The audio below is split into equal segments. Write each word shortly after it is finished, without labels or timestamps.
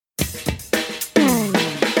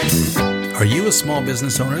Are you a small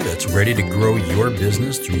business owner that's ready to grow your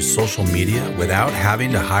business through social media without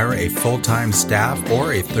having to hire a full-time staff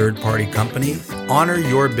or a third-party company? Honor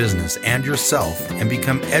your business and yourself and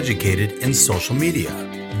become educated in social media.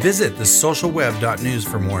 Visit thesocialweb.news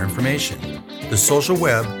for more information. The Social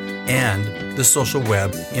Web and the Social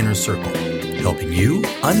Web Inner Circle, helping you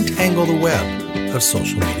untangle the web of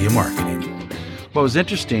social media marketing. What was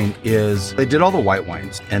interesting is they did all the white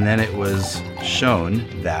wines, and then it was shown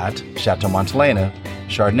that Chateau Montelena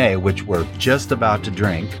Chardonnay, which we're just about to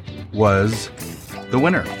drink, was the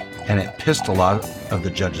winner. And it pissed a lot of the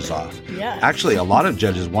judges off. Yeah. Actually, a lot of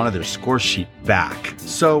judges wanted their score sheet back.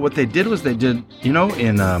 So what they did was in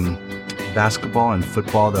basketball and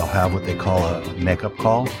football, they'll have what they call a makeup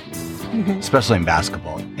call. Especially in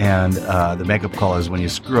basketball. And the makeup call is when you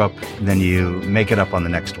screw up, then you make it up on the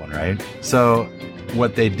next one, right? So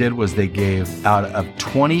what they did was they gave out of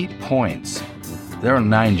 20 points, there were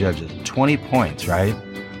 9 judges, 20 points, right?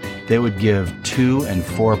 They would give 2 and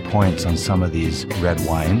 4 points on some of these red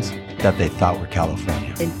wines that they thought were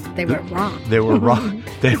California. They were wrong. They were wrong.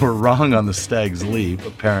 They were wrong on the Stag's Leap,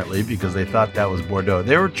 apparently, because they thought that was Bordeaux.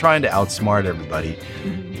 They were trying to outsmart everybody.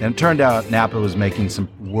 And it turned out Napa was making some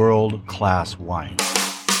world-class wine.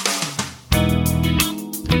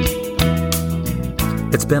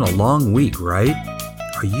 It's been a long week, right?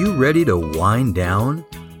 Are you ready to wind down?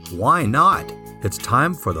 Why not? It's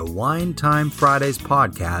time for the Wine Time Fridays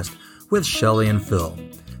podcast with Shelley and Phil.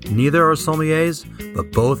 Neither are sommeliers,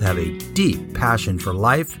 but both have a deep passion for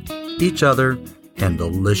life, each other, and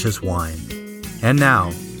delicious wine. And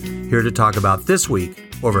now, here to talk about this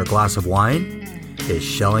week over a glass of wine is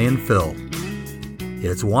Shelley and Phil.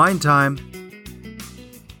 It's wine time.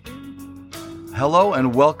 Hello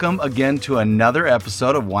and welcome again to another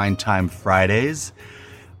episode of Wine Time Fridays.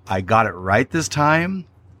 I got it right this time.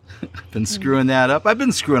 I've been screwing that up. I've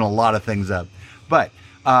been screwing a lot of things up. But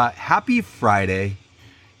happy Friday.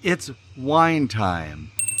 It's wine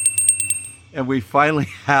time. And we finally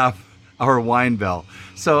have our wine bell.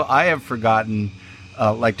 So I have forgotten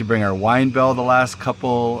to bring our wine bell the last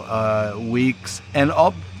couple weeks. And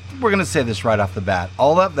we're going to say this right off the bat.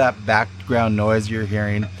 All of that background noise you're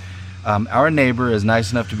hearing, our neighbor is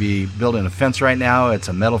nice enough to be building a fence right now. It's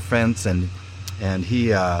a metal fence, and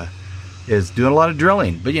he is doing a lot of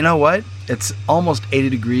drilling. But you know what? It's almost 80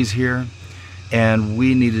 degrees here, and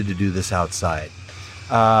we needed to do this outside.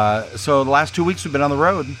 So the last 2 weeks we've been on the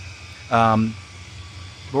road. But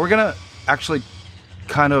we're going to actually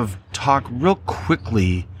kind of talk real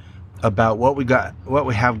quickly about what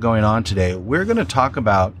we have going on today. We're going to talk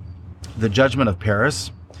about the Judgment of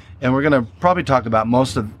Paris, and we're going to probably talk about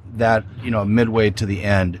most of that, midway to the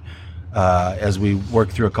end, as we work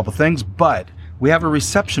through a couple things. But we have a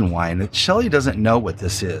reception wine that Shelley doesn't know what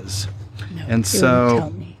this is. No, and so tell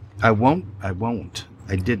me. I won't.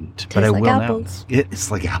 I didn't, but I will apples. Now.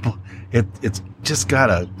 It's like apple. It's just got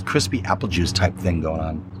a crispy apple juice type thing going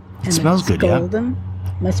on. It smells good, golden.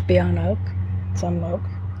 Yeah. Must be on oak. It's on oak.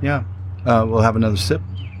 Yeah. We'll have another sip.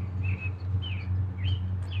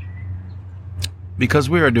 Because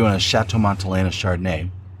we are doing a Chateau Montelena Chardonnay,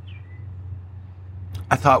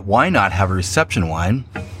 I thought, why not have a reception wine,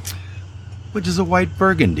 which is a white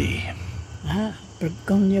Burgundy.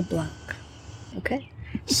 Bourgogne Blanc. Okay.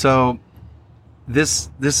 So this is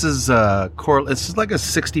this is like a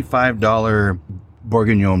 $65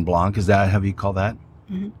 Bourguignon Blanc. Is that how you call that?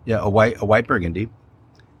 Mm-hmm. Yeah, a white Burgundy.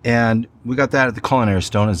 And we got that at the Culinary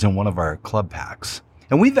Stone as in one of our club packs.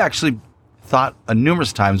 And we've actually thought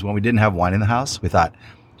numerous times when we didn't have wine in the house, we thought,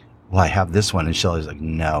 well, I have this one. And Shelley's like,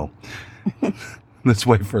 no, let's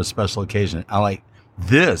wait for a special occasion. I'm like,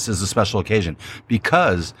 this is a special occasion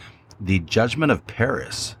because the Judgment of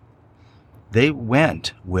Paris, they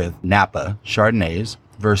went with Napa Chardonnays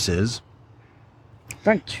versus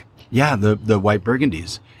French. Yeah, the white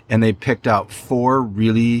Burgundies. And they picked out 4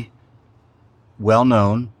 really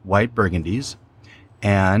well-known white Burgundies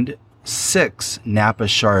and 6 Napa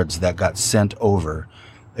Chards that got sent over.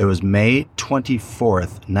 It was May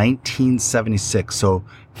 24th, 1976. So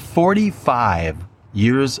 45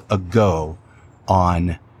 years ago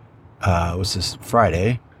on, what's this,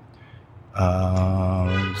 Friday?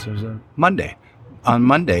 Monday. On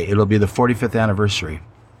Monday, it'll be the 45th anniversary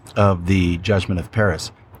of the Judgment of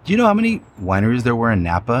Paris. Do you know how many wineries there were in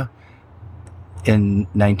Napa in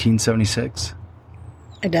 1976?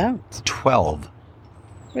 I don't. 12.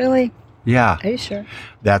 Really? Yeah. Are you sure?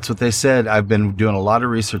 That's what they said. I've been doing a lot of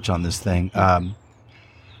research on this thing.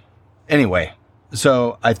 Anyway,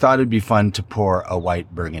 so I thought it'd be fun to pour a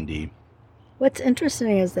white Burgundy. What's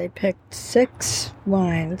interesting is they picked 6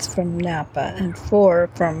 wines from Napa and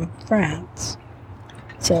 4 from France.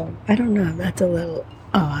 So I don't know. That's a little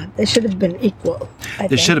odd. They should have been equal.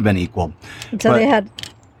 They should have been equal. So but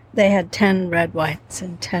they had 10 red whites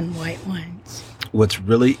and 10 white wines. what's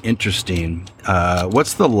really interesting,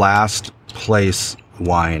 what's the last place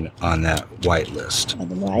wine on that white list? Oh,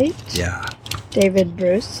 the white? Yeah. David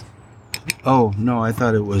Bruce. Oh, no, I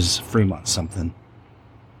thought it was Fremont something.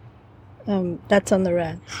 That's on the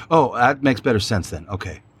red. Oh, that makes better sense then.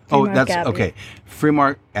 Okay. Freemark That's Abbey. okay.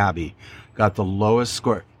 Freemark Abbey got the lowest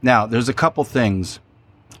score. Now, there's a couple things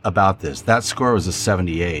about this. That score was a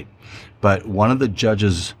 78, but one of the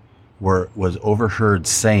judges was overheard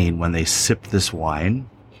saying when they sipped this wine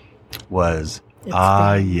was, It's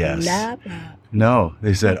yes. Napa. No,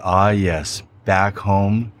 they said, yes, back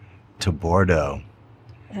home to Bordeaux.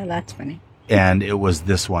 Oh, that's funny. And it was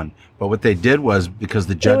this one. But what they did was, because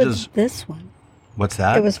the It judges... was this one. What's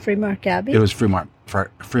that? It was Freemark Abbey. It was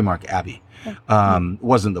Freemark Abbey.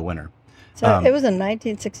 Wasn't the winner. So it was in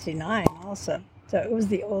 1969 also. So it was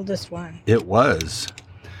the oldest one. It was.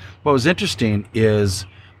 What was interesting is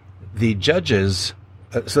the judges,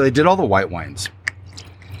 so they did all the white wines.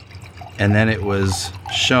 And then it was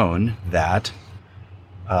shown that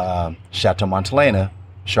Chateau Montelena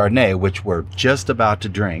Chardonnay, which we're just about to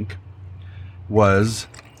drink, was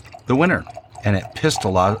the winner. And it pissed a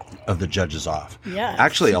lot of the judges off. Yes.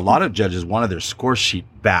 Actually, a lot of judges wanted their score sheet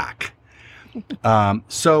back.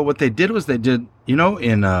 So what they did was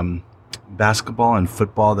in basketball and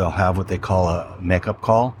football, they'll have what they call a makeup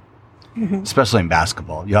call. Mm-hmm. Especially in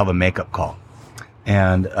basketball, you have a makeup call.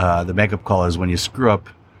 And the makeup call is when you screw up,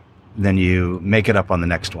 then you make it up on the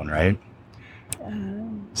next one, right?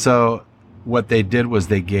 So what they did was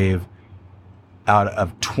they gave, out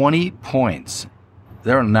of 20 points,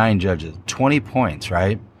 there are 9 judges, 20 points,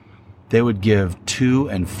 right? They would give 2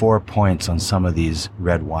 and 4 points on some of these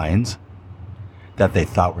red wines that they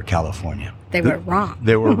thought were California. They were wrong.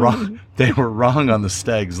 They were wrong. They were wrong on the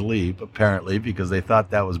Stag's Leap, apparently, because they thought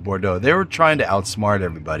that was Bordeaux. They were trying to outsmart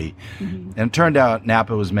everybody. Mm-hmm. And it turned out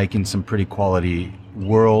Napa was making some pretty quality,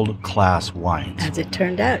 world-class wines. As it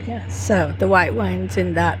turned out, yes. So the white wines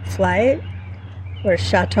in that flight were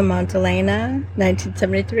Chateau Montelena,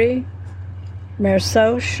 1973,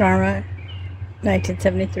 Meursault Charma,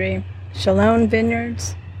 1973, Chalone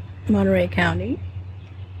Vineyards, Monterey County,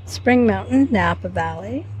 Spring Mountain, Napa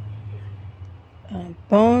Valley,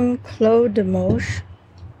 Bon Clos de Moche,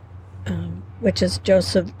 which is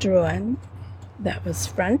Joseph Drouin, that was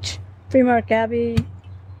French, Freemark Abbey.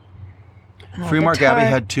 Freemark Abbey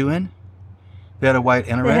had 2 in? They had a white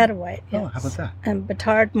and a red? They had a white, yes. Oh, how about that? And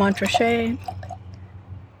Batard Montrachet,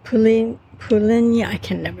 Pouligny, I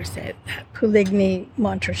can never say that, Pouligny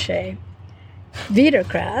Montrachet,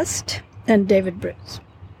 Vidercrest, and David Bruce.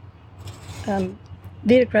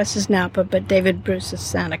 Vidercrest is Napa, but David Bruce is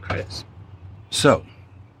Santa Cruz. So,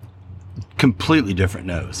 completely different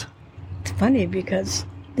nose. It's funny because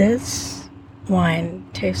this wine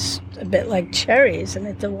tastes a bit like cherries, and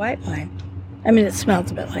it's a white wine. I mean, it smells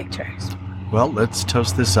a bit like cherries. Well, let's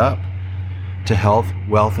toast this up to health,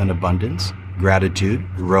 wealth, and abundance, gratitude,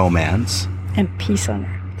 romance, And peace on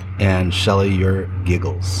earth. and Shelley, your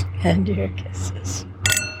giggles. And your kisses.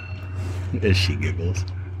 As she giggles.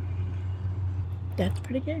 That's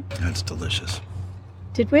pretty good. That's delicious.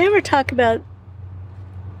 Did we ever talk about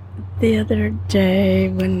the other day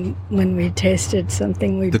when we tasted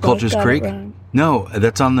something we The both Coulter's got Creek? it wrong? No,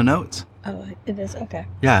 that's on the notes. Oh, it is? Okay.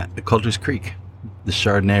 Yeah, the Coulter's Creek. The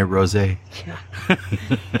Chardonnay Rosé. Yeah.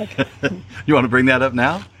 Okay. You want to bring that up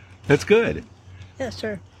now? That's good. Yeah,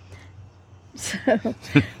 sure. So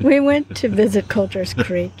we went to visit Coulter's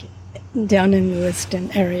Creek down in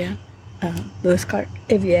Lewiston area, Lewis Clark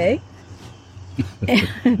Evier.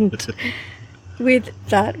 And we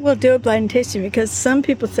thought, we'll do a blind tasting because some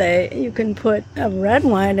people say you can put a red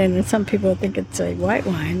wine in and some people think it's a white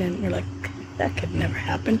wine. And we're like, that could never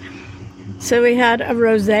happen. So we had a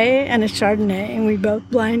rosé and a Chardonnay and we both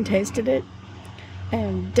blind tasted it.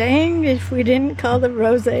 And dang, if we didn't call the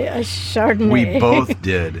rosé a Chardonnay. We both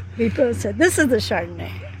did. We both said, this is the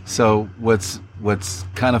Chardonnay. So what's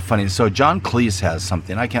kind of funny, so John Cleese has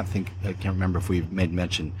something, I can't remember if we've made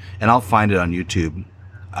mention, and I'll find it on YouTube,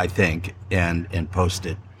 I think, and post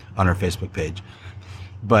it on our Facebook page.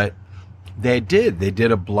 But they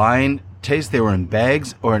did a blind taste. They were in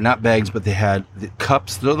bags, or not bags, but they had the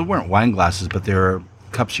cups. They weren't wine glasses, but they were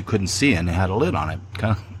cups you couldn't see, and they had a lid on it,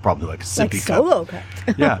 kind of probably like a sippy Like cup. solo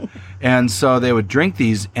cups. Yeah. And so they would drink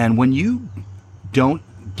these, and when you don't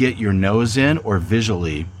get your nose in or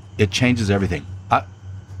visually, it changes everything.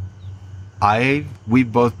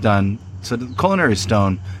 We've both done, so the Culinary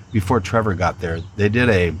Stone, before Trevor got there, they did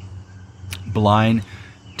a blind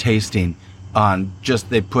tasting on just,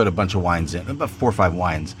 they put a bunch of wines in, about 4 or 5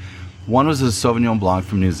 wines. One was a Sauvignon Blanc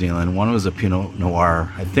from New Zealand. One was a Pinot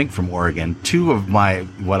Noir, I think from Oregon. 2 of my,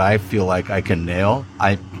 what I feel like I can nail,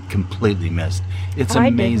 I completely missed. It's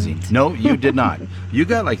amazing. Didn't. No, you did not. You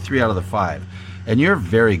got like 3 out of the 5. And you're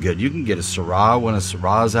very good. You can get a Syrah when a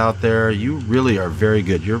Syrah's out there. You really are very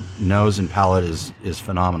good. Your nose and palate is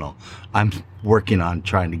phenomenal. I'm working on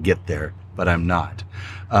trying to get there, but I'm not.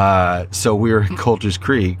 So we were in Coulter's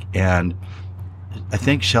Creek, and I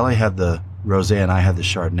think Shelley had the Rosé and I had the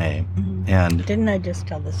Chardonnay. Mm-hmm. And didn't I just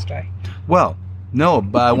tell the story? well, no,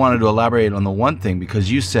 but I wanted to elaborate on the one thing,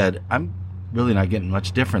 because you said I'm really not getting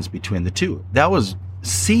much difference between the two. That was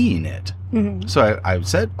seeing it. Mm-hmm. So I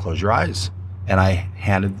said, close your eyes. And I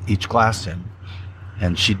handed each glass in.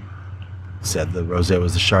 And she said the Rosé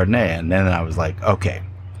was the Chardonnay. And then I was like, okay,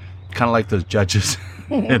 kind of like those judges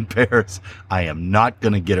in Paris. I am not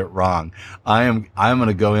going to get it wrong. I'm going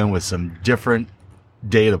to go in with some different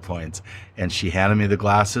data points. And she handed me the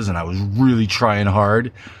glasses, and I was really trying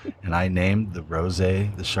hard. And I named the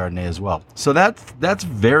Rosé the Chardonnay as well. So that's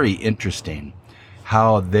very interesting,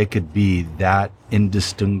 how they could be that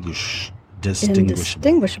indistinguishable.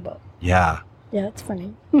 Indistinguishable. Yeah. Yeah, it's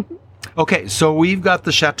funny. Okay, so we've got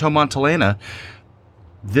the Chateau Montelena.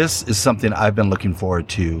 This is something I've been looking forward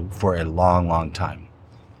to for a long, long time.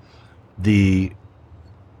 The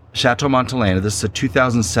Chateau Montelena, this is a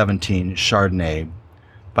 2017 Chardonnay.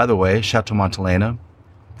 By the way, Chateau Montelena,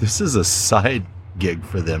 this is a side gig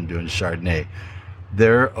for them doing Chardonnay.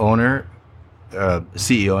 Their owner,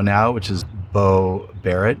 CEO now, which is Bo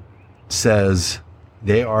Barrett, says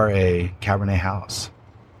they are a Cabernet house.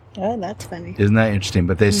 Oh, that's funny. Isn't that interesting?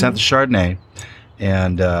 But they sent the Chardonnay,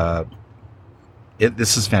 and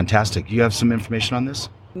this is fantastic. You have some information on this?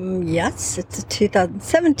 Yes, it's a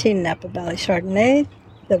 2017 Napa Valley Chardonnay.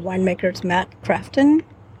 The winemaker's Matt Crafton.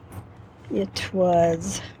 It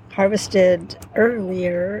was harvested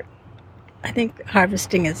earlier. I think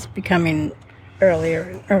harvesting is becoming earlier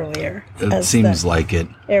and earlier. It seems like it.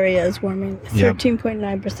 Area is warming.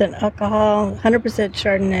 13.9% alcohol, 100%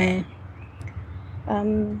 Chardonnay.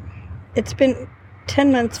 It's been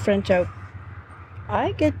 10 months French oak.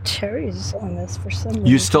 I get cherries on this for some reason.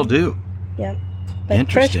 You still do? Yep.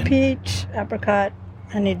 But fresh Interesting. peach, apricot,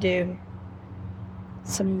 honeydew,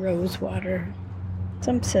 some rose water,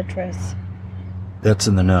 some citrus. That's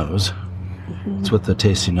in the nose. That's what the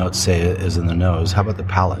tasting notes say is in the nose. How about the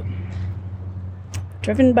palate?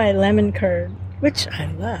 Driven by lemon curd, which I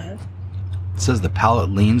love. It says the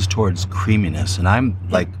palate leans towards creaminess, and I'm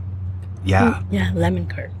like, yeah. Yeah, lemon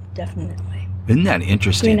curd, definitely. Isn't that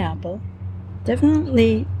interesting? Green apple.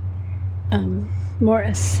 Definitely more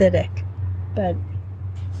acidic, but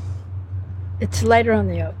it's lighter on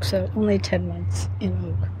the oak, so only 10 months in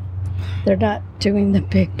oak. They're not doing the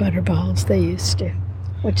big butterballs they used to,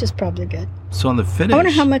 which is probably good. So on the finish, I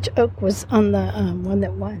wonder how much oak was on the one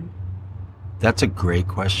that won. That's a great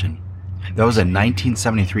question. That was in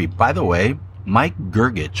 1973. By the way, Mike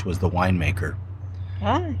Gergich was the winemaker.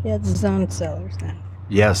 Ah, he has his own cellars now.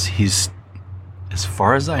 Yes, he's, as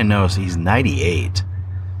far as I know, he's 98.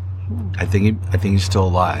 I think he's still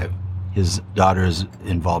alive. His daughter is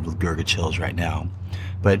involved with Gergich Hills right now.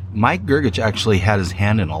 But Mike Gergich actually had his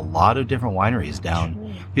hand in a lot of different wineries down.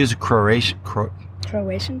 True. He was a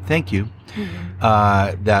Croatian. Thank you.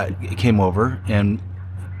 Mm-hmm. That came over and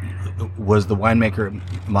was the winemaker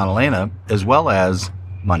Montelena, as well as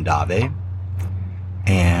Mondave.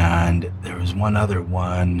 And there was one other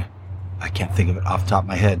one. I can't think of it off the top of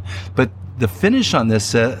my head. But the finish on this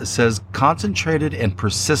says concentrated and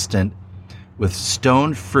persistent with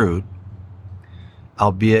stone fruit,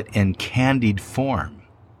 albeit in candied form.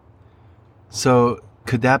 So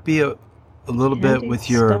could that be a little bit with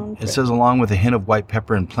your, it says along with a hint of white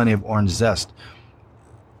pepper and plenty of orange zest.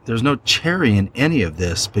 There's no cherry in any of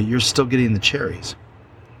this, but you're still getting the cherries.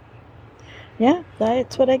 Yeah,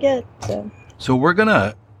 that's what I get. So we're going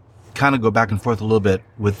to kind of go back and forth a little bit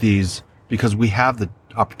with these, because we have the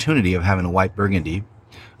opportunity of having a white Burgundy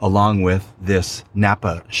along with this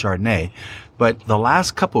Napa Chardonnay. But the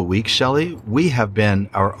last couple of weeks, Shelley, we have been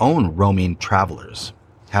our own roaming travelers,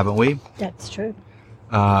 haven't we? That's true.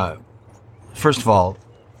 First of all,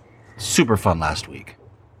 super fun last week.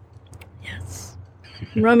 Yes.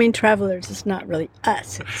 Roaming travelers is not really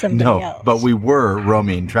us, it's somebody else. But we were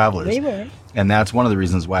roaming travelers. We were. And that's one of the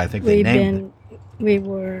reasons why I think they named it. We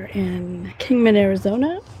were in Kingman,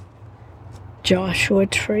 Arizona, Joshua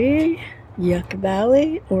Tree, Yucca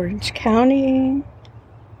Valley, Orange County.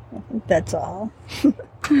 I think that's all.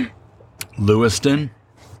 Lewiston.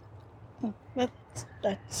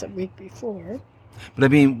 That's a week before. But I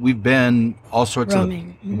mean, we've been all sorts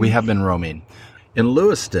Roaming. of. We have been roaming. In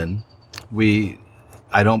Lewiston,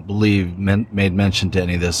 I don't believe made mention to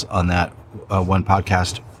any of this on that one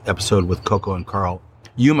podcast episode with Coco and Carl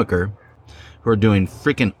Umaker, who are doing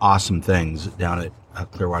freaking awesome things down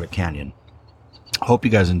at Clearwater Canyon. Hope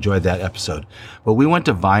you guys enjoyed that episode. But we went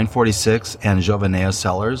to Vine 46 and Jovenea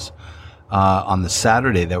Cellars on the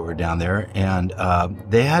Saturday that we're down there, and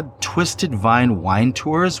they had Twisted Vine wine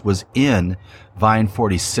tours was in Vine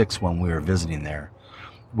 46 when we were visiting there,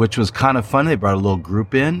 which was kind of fun. They brought a little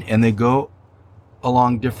group in, and they go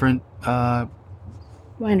along different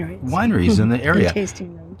wineries in the area. And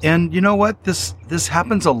tasting rooms. And you know what? This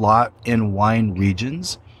happens a lot in wine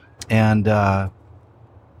regions, and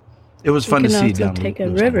it was fun to see. You can also take a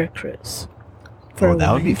river cruise. For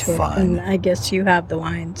that would be tour. fun. And I guess you have the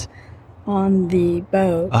wines on the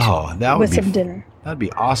boat. Oh, that would with some dinner. That'd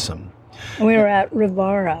be awesome. And we were at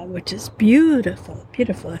Rivara, which is beautiful,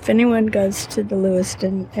 beautiful. If anyone goes to the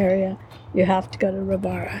Lewiston area, you have to go to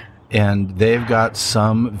Rivara. And they've got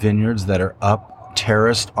some vineyards that are up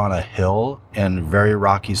terraced on a hill and very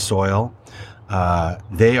rocky soil.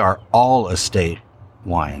 They are all estate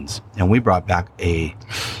wines. And we brought back I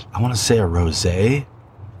want to say a rosé.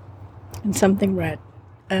 And something red.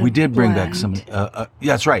 We did bring back some. Yeah,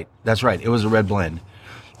 that's right. That's right. It was a red blend.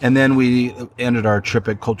 And then we ended our trip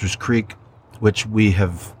at Coulter's Creek, which we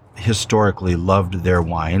have historically loved their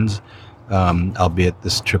wines, albeit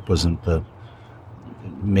this trip wasn't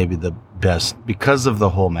maybe the best because of the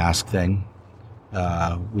whole mask thing.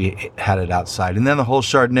 We had it outside, and then the whole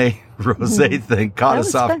Chardonnay rosé thing caught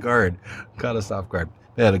us off guard.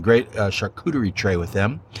 They had a great charcuterie tray with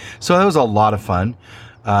them, so that was a lot of fun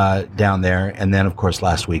down there. And then, of course,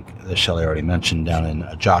 last week, as Shelley already mentioned, down in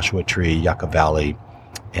Joshua Tree, Yucca Valley,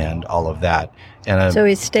 and all of that. And so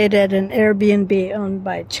we stayed at an Airbnb owned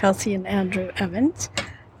by Chelsea and Andrew Evans.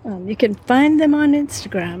 You can find them on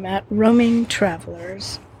Instagram at Roaming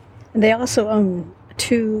Travelers. And they also own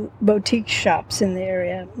 2 boutique shops in the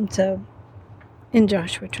area. And so in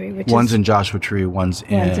Joshua Tree, one's in Joshua Tree, one's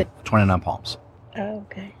in 29 Palms. Oh,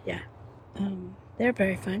 okay, yeah. They're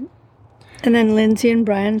very fun. And then Lindsay and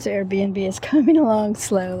Brian's Airbnb is coming along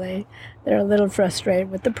slowly. They're a little frustrated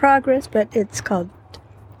with the progress, but it's called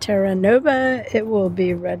Terra Nova. It will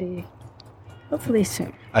be ready hopefully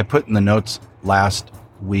soon. I put in the notes last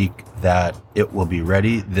week that it will be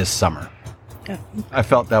ready this summer. Oh. I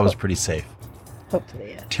felt that was pretty safe.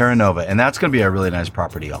 Hopefully, yes. Terra Nova. And that's going to be a really nice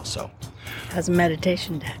property also. It has a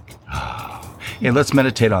meditation deck. Hey, let's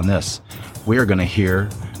meditate on this. We are going to hear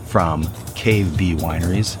from Cave B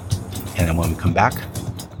Wineries. And then when we come back,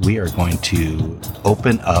 we are going to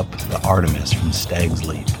open up the Artemis from Stag's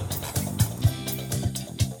Leap.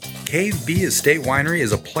 Cave B Estate Winery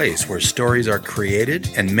is a place where stories are created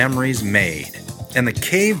and memories made. And the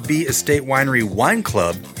Cave B Estate Winery Wine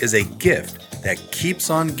Club is a gift that keeps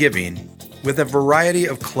on giving with a variety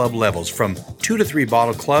of club levels from 2 to 3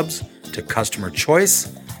 bottle clubs to customer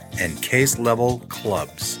choice and case level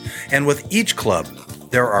clubs. And with each club,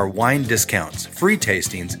 there are wine discounts, free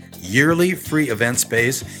tastings, yearly free event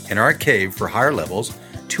space in our cave for higher levels,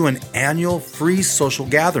 to an annual free social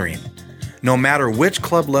gathering. No matter which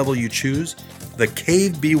club level you choose, the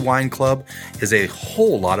Cave B Wine Club is a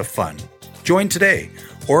whole lot of fun. Join today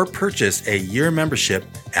or purchase a year membership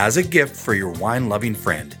as a gift for your wine-loving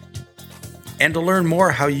friend. And to learn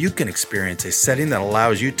more how you can experience a setting that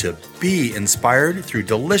allows you to be inspired through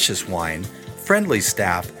delicious wine, friendly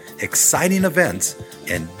staff, exciting events,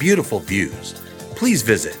 and beautiful views, please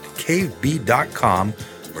visit caveb.com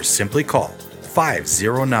or simply call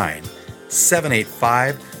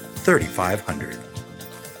 509-785-3500.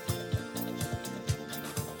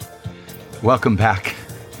 Welcome back.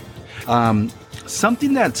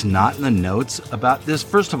 Something that's not in the notes about this,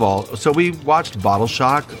 first of all, so we watched Bottle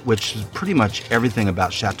Shock, which is pretty much everything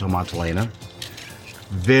about Chateau Montelena.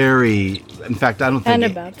 In fact, I don't think... And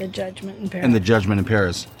about the Judgment in Paris. And the Judgment in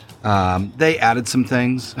Paris. They added some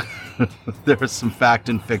things. There was some fact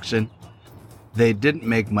and fiction. They didn't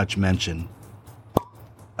make much mention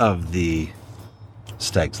of the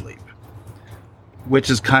Stag's Leap, which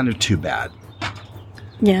is kind of too bad.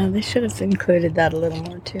 Yeah, they should have included that a little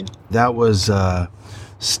more too. That was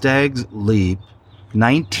Stag's Leap,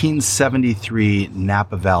 1973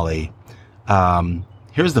 Napa Valley.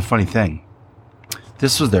 Here's the funny thing.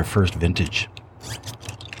 This was their first vintage.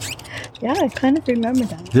 Yeah, I kind of remember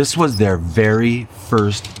that. This was their very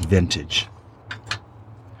first vintage.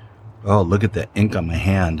 Oh, look at the ink on my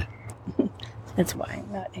hand. That's wine,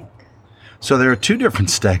 not ink. So there are 2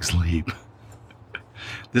 different Stag's Leap.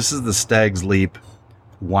 This is the Stag's Leap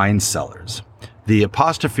Wine Cellars. The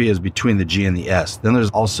apostrophe is between the G and the S. Then there's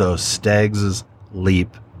also Stag's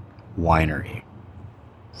Leap Winery.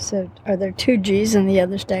 So are there 2 G's in the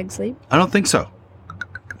other Stag's Leap? I don't think so.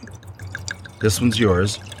 This one's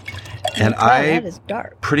yours. And Wow, that is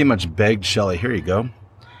dark. pretty much begged Shelley, here you go.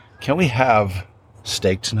 Can we have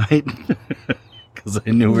steak tonight? Because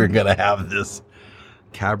I knew we were going to have this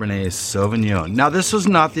Cabernet Sauvignon. Now, this was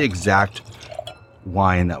not the exact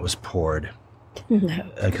wine that was poured.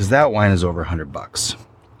 No. Because that wine is over $100.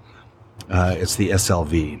 It's the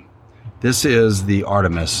SLV. This is the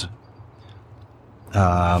Artemis.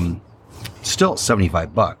 Still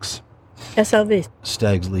 $75. SLV.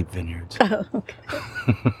 Stag's Leap Vineyards. Oh, okay.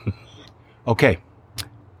 Okay.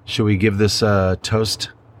 Should we give this a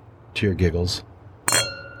toast to your giggles?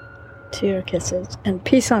 To your kisses and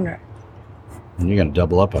peace on earth. And you're going to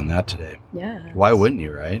double up on that today. Yeah. Why wouldn't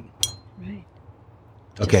you, right? Right.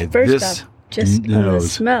 Okay, First this off, just on the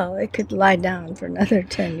nose. smell, it could lie down for another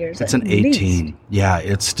 10 years. It's at an 18. least. Yeah,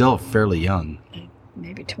 it's still fairly young.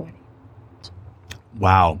 Maybe 20.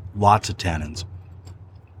 Wow, lots of tannins.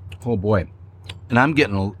 Oh boy. And I'm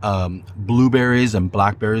getting blueberries and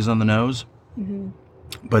blackberries on the nose. Mm-hmm.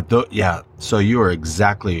 But yeah, so you are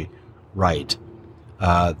exactly right.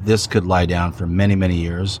 This could lie down for many, many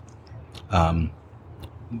years.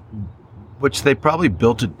 Which they probably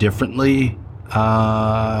built it differently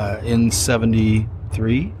in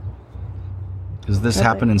 73. Because this Okay.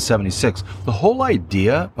 happened in 76. The whole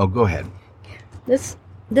idea... Oh, go ahead. This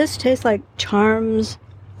tastes like Charms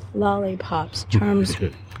lollipops. Charms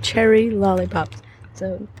cherry lollipops.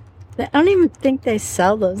 So I don't even think they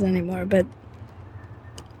sell those anymore, but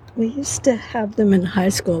we used to have them in high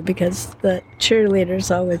school because the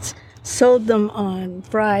cheerleaders always sold them on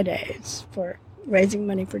Fridays for raising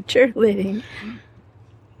money for cheerleading.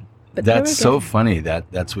 But they That's were so good. funny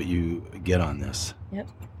that that's what you get on this. Yep.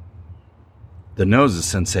 The nose is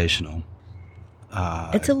sensational.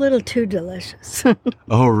 It's a little too delicious.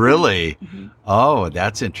 Oh, really? Oh,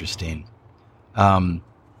 that's interesting.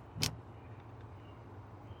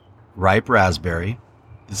 Ripe raspberry.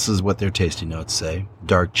 This is what their tasting notes say.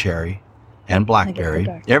 Dark cherry and blackberry.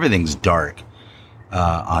 dark. Everything's dark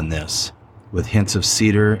on this, with hints of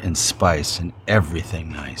cedar and spice and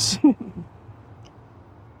everything nice.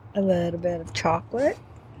 A little bit of chocolate.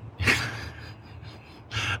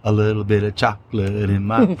 A little bit of chocolate in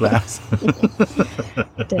my glass.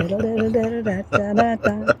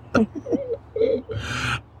 Da-da-da-da-da-da-da-da.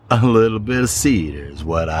 A little bit of cedar is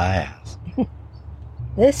what I ask.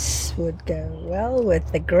 This would go well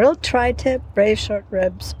with the grilled tri-tip, braised short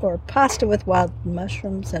ribs, or pasta with wild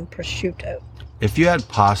mushrooms and prosciutto. If you had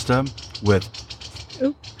pasta with,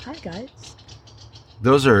 Ooh, hi guys.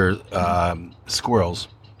 those are squirrels.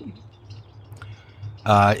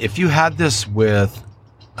 If you had this with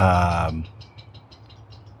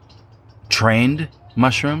trained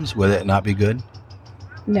mushrooms, would it not be good?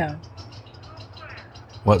 No.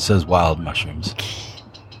 What says wild mushrooms?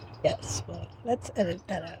 Yes. Well, let's edit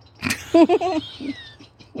that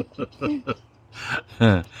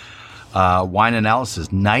out. Wine analysis: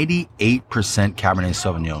 98% Cabernet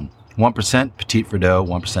Sauvignon, 1% Petit Verdot,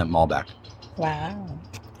 1% Malbec. Wow.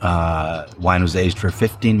 Wine was aged for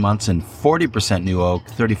 15 months in 40% New Oak,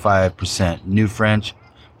 35% New French,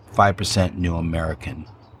 5% New American.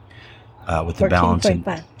 With the balance in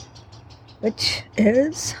 14.5. Which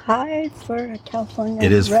is high for a California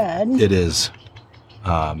it is red. It is.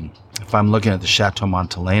 If I'm looking at the Chateau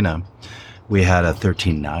Montelena, we had a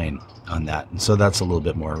 13.9 on that, and so that's a little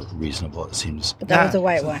bit more reasonable. It seems. But that was a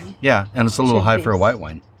white wine. Yeah, and it's a little Should high be. for a white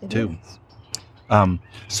wine It too. is.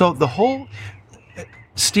 So the whole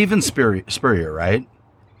Stephen Spurrier, right,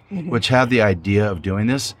 which had the idea of doing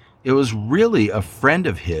this, it was really a friend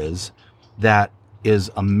of his that is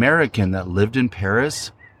American that lived in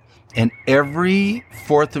Paris, and every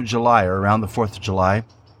 4th of July or around the 4th of July,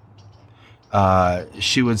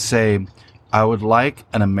 she would say, I would like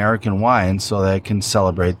an American wine so that I can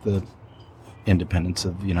celebrate the independence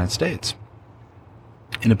of the United States.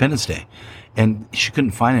 Independence Day. And she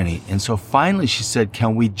couldn't find any. And so finally she said,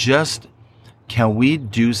 can we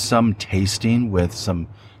do some tasting with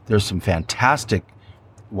there's some fantastic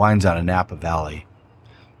wines out of Napa Valley.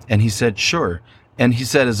 And he said, sure. And he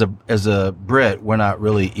said, as a Brit, we're not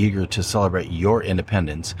really eager to celebrate your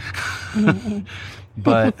independence.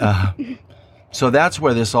 But, so that's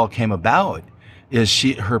where this all came about, is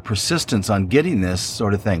her persistence on getting this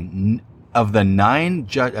sort of thing. Of the 9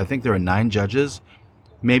 I think there were 9 judges,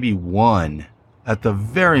 maybe 1, at the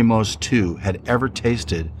very most 2, had ever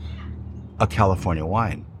tasted a California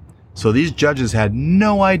wine. So these judges had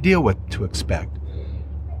no idea what to expect.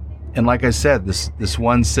 And like I said, this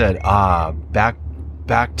one said, back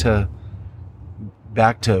to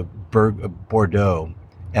Bordeaux,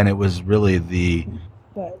 and it was really the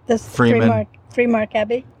But this Freeman. Freemark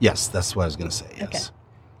Abbey. Yes, that's what I was going to say. Yes. Okay.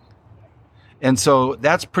 And so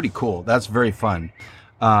that's pretty cool. That's very fun.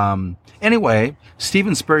 Anyway,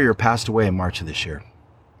 Stephen Spurrier passed away in March of this year.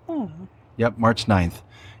 Oh, Yep, March 9th.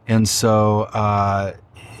 And so,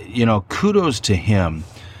 kudos to him.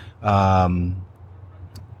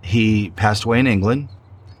 He passed away in England.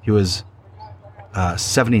 He was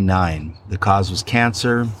 79. The cause was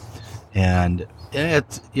cancer. And, he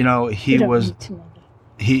you don't was... need to know that.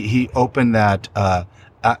 He opened that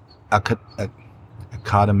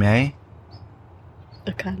Académie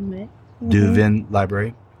Academy. du Vin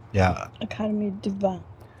library. Yeah. Academy du Vin.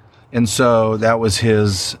 And so that was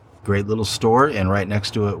his great little store, and right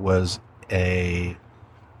next to it was a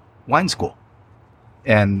wine school.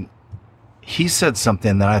 And he said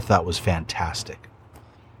something that I thought was fantastic.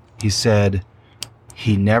 He said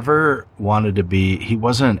he never wanted to be, he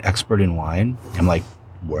wasn't an expert in wine. I'm like,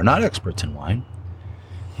 we're not experts in wine.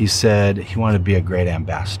 He said he wanted to be a great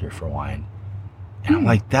ambassador for wine. And I'm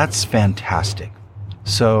like, that's fantastic.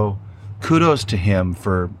 So kudos to him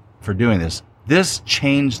for doing this. This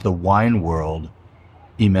changed the wine world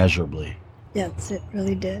immeasurably. Yes, it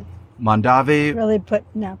really did. Mondavi, Really put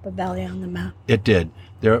Napa Valley on the map. it did.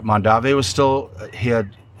 Mondavi was still, he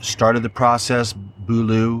had started the process.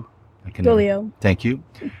 Boulou. Bulio. Thank you.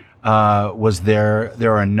 Was there.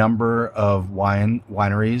 There are a number of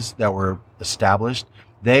wineries that were established.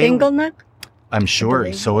 Inglenook? I'm sure.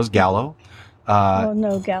 believe. So was Gallo. Oh,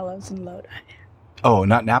 no, Gallows and Lodi. Oh,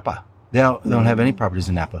 not Napa. They don't have any properties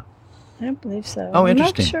in Napa. I don't believe so. Oh,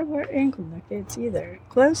 interesting. I'm not sure where Inglenook is either.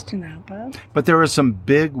 Close to Napa. But there were some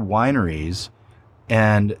big wineries,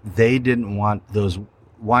 and they didn't want those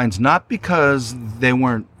wines, not because they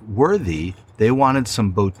weren't worthy. They wanted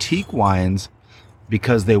some boutique wines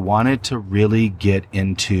because they wanted to really get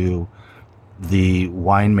into the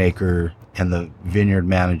winemaker and the vineyard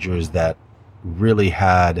managers that really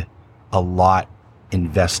had a lot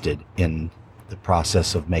invested in the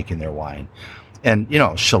process of making their wine. And,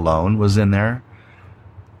 Chalone was in there.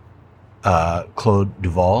 Claude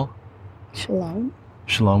Duval. Shalom.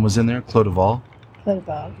 Chalone was in there. Claude Duval.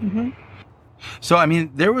 Clodoval. Mm-hmm. So, I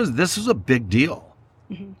mean, this was a big deal.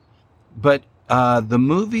 Mhm. But the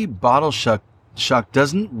movie Bottle Shock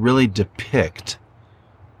doesn't really depict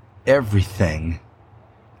everything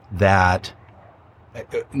that,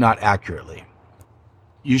 not accurately.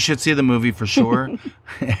 You should see the movie for sure.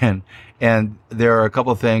 and there are a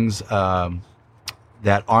couple of things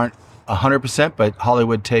that aren't 100%, but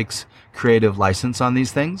Hollywood takes creative license on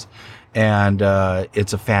these things. And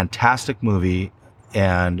it's a fantastic movie,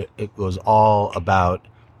 and it was all about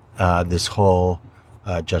this whole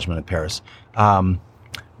Judgment in Paris.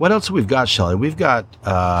 What else we've got, Shelley? We've got,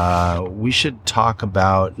 we should talk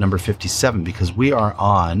about number 57, because we are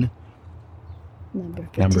on Number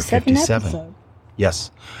number 57. episode.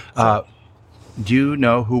 Yes. Do you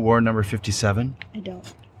know who wore number 57? I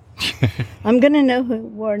don't. I'm going to know who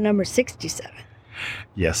wore number 67.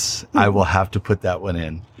 Yes, I will have to put that one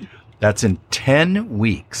in. That's in 10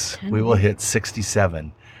 weeks. 10 we will hit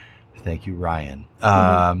 67. Thank you, Ryan.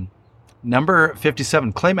 Number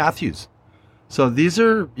 57, Clay Matthews. So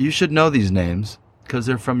you should know these names because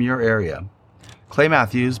they're from your area. Clay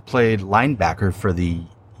Matthews played linebacker for the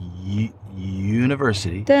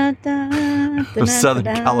University of Southern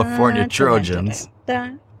California Trojans.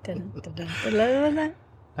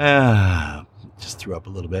 Just threw up a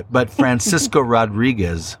little bit. But Francisco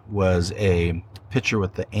Rodriguez was a pitcher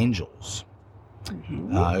with the Angels.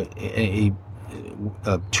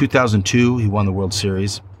 2002, he won the World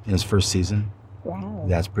Series in his first season. Wow.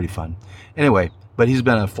 That's pretty fun. Anyway, but he's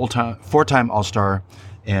been a four-time All-Star,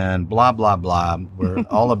 and blah, blah, blah. We're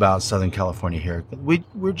all about Southern California here.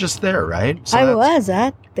 We're just there, right? So I was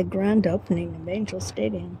at the grand opening of Angel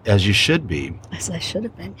Stadium. As you should be. As I should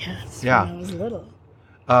have been, yes. Yeah. When I was little.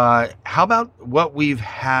 How about what we've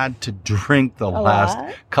had to drink the last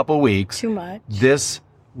lot. couple weeks? Too much. This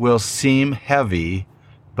will seem heavy,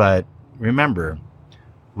 but remember,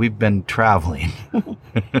 we've been traveling.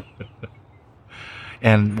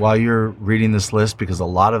 And while you're reading this list, because a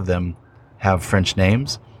lot of them have French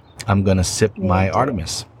names, I'm going to sip my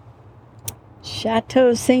Artemis.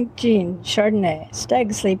 Chateau Saint Jean Chardonnay,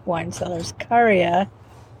 Stag Sleep Wine Cellars, Caria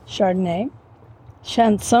Chardonnay,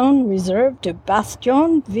 Chanson Reserve de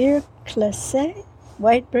Bastion Vieux Classé,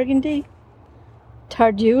 White Burgundy,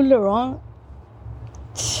 Tardieu Laurent,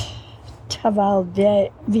 Taval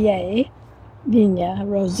Vieille, Vigna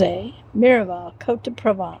Rosé, Miraval, Côte de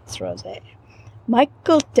Provence Rosé,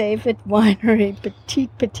 Michael David Winery,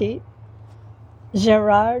 Petit,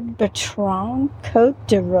 Gerard Bertrand, Côte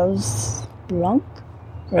de Rose Blanc,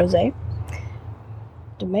 Rosé,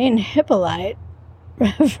 Domaine Hippolyte,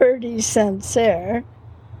 Reverdy Sancerre.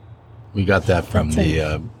 We got that from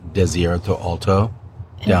the Desierto Alto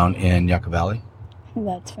down in Yucca Valley.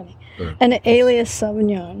 That's funny. Sure. And Alias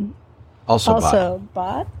Sauvignon, Also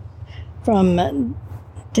bought from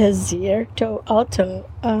Desierto Alto.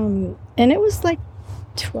 And it was like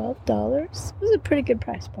 $12. It was a pretty good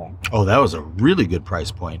price point. Oh, that was a really good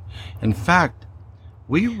price point. In fact,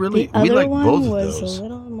 we like both of The other one those. was a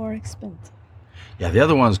little more expensive. Yeah, the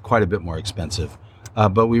other one's quite a bit more expensive,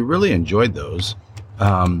 but we really enjoyed those.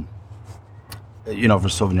 For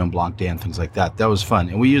Sauvignon Blanc Day and things like that. That was fun,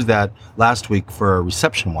 and we used that last week for a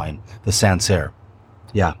reception wine, the Sancerre.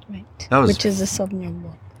 Yeah, Right. That was- Which is a Sauvignon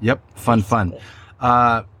Blanc. Yep, fun.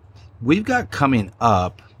 We've got coming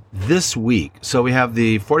up this week. So we have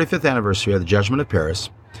the 45th anniversary of the Judgment of Paris,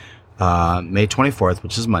 May 24th,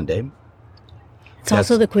 which is Monday. It's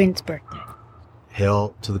also the Queen's birthday.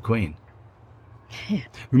 Hail to the Queen.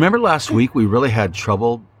 Remember last week we really had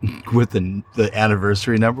trouble with the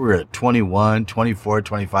anniversary number? We were at 21, 24,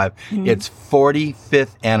 25. Mm-hmm. It's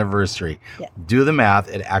 45th anniversary. Yeah. Do the math.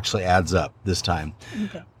 It actually adds up this time.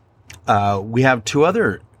 Okay. We have 2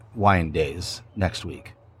 other wine days next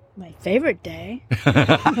week. My favorite day,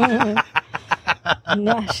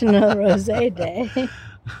 National Rosé Day,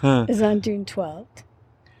 is on June 12th.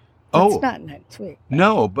 Oh, It's not next week.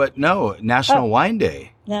 no, National Wine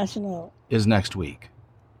Day National, is next week.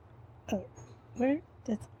 where?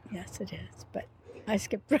 Yes, it is. But I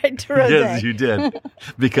skipped right to Rosé. Yes, you did,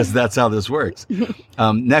 because that's how this works.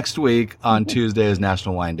 Next week on Tuesday is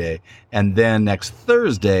National Wine Day, and then next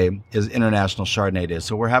Thursday is International Chardonnay Day.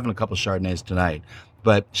 So we're having a couple Chardonnays tonight.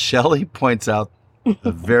 But Shelley points out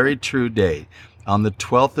a very true date. On the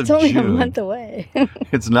 12th of It's only June. a month away.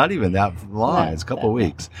 It's not even that long. No, It's a couple no.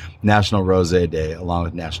 weeks. National Rosé Day, along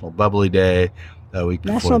with National Bubbly Day, a week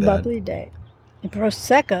before National that. Bubbly Day. And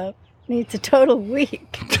Prosecco needs a total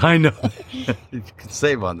week. I know. You can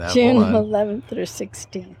save on that. June Hold on. 11th through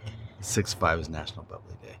 16th. 6/5 is National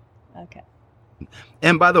Bubbly Day. Okay.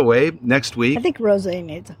 And by the way, next week, I think Rosé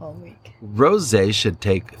needs a whole week. rosé should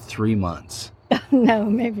take 3 months. No,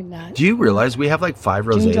 maybe not. Do you realize we have like 5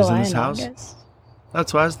 June, rosés July, in this and house? August.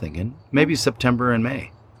 That's what I was thinking. Maybe September and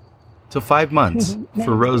May. So 5 months Maybe.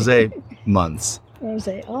 for rosé months.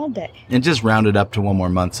 Rosé all day. And just round it up to 1 more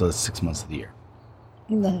month, so it's 6 months of the year.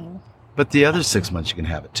 No. But the other 6 months you can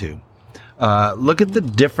have it too. Look at the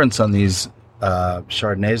difference on these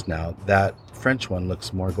Chardonnays now. That French one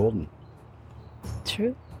looks more golden.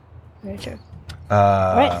 True. Very true.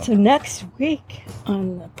 All right. So next week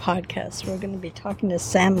on the podcast, we're going to be talking to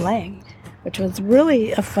Sam Lang, which was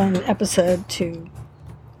really a fun episode to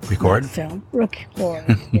Record? film. Record,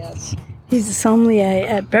 yes. He's a sommelier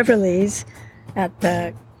at Beverly's at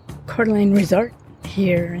the Coeur d'Alene Resort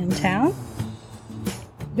here in town.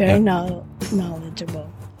 Very knowledgeable.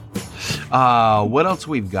 What else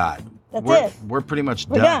we've got? That's we're, it. We're pretty much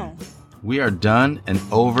We're done. done. We are done and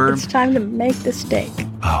over. It's time to make the steak.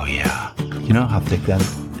 Oh, yeah. You know how thick that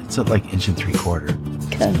is? It's at like 1 3/4 inches.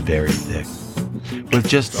 Okay. It's very thick. With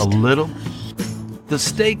just a little... The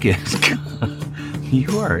steak is...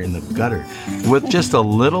 You are in the gutter. With just a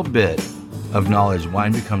little bit of knowledge,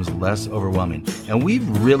 wine becomes less overwhelming. And we've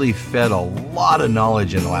really fed a lot of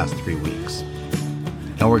knowledge in the last 3 weeks.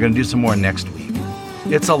 And we're going to do some more next week.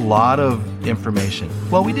 It's a lot of information.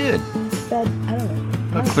 Well, we did. But, I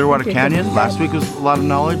don't know. Clearwater Canyon. Last week was a lot of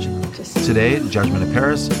knowledge. Just- Today, Judgment of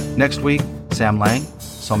Paris. Next week, Sam Lang,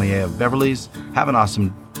 sommelier of Beverly's. Have an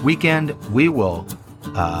awesome weekend. We will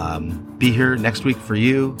be here next week for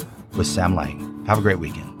you with Sam Lang. Have a great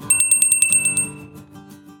weekend.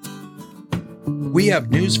 We have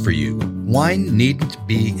news for you. Wine needn't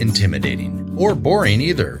be intimidating or boring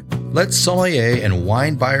either. Let sommelier and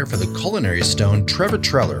wine buyer for the Culinary Stone, Trevor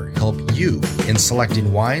Treller, help you in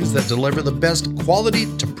selecting wines that deliver the best quality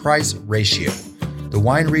to price ratio. The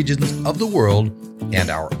wine regions of the world and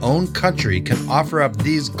our own country can offer up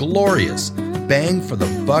these glorious bang for the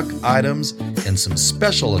buck items and some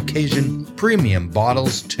special occasion premium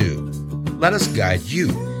bottles too. Let us guide you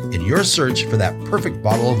in your search for that perfect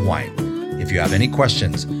bottle of wine. If you have any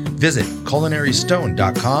questions, visit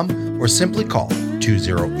culinarystone.com or simply call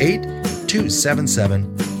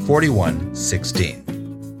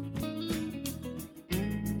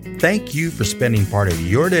 208-277-4116. Thank you for spending part of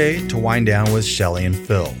your day to wind down with Shelley and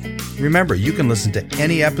Phil. Remember, you can listen to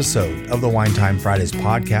any episode of the Wine Time Fridays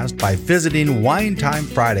podcast by visiting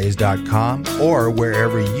winetimefridays.com or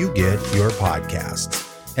wherever you get your podcasts.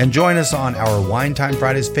 And join us on our Wine Time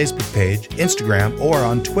Fridays Facebook page, Instagram, or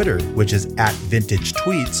on Twitter, which is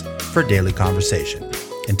 @VintageTweets, for daily conversation.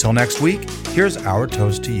 Until next week, here's our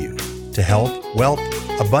toast to you, to health, wealth,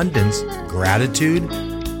 abundance, gratitude,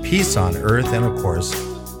 peace on earth, and of course,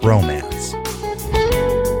 romance.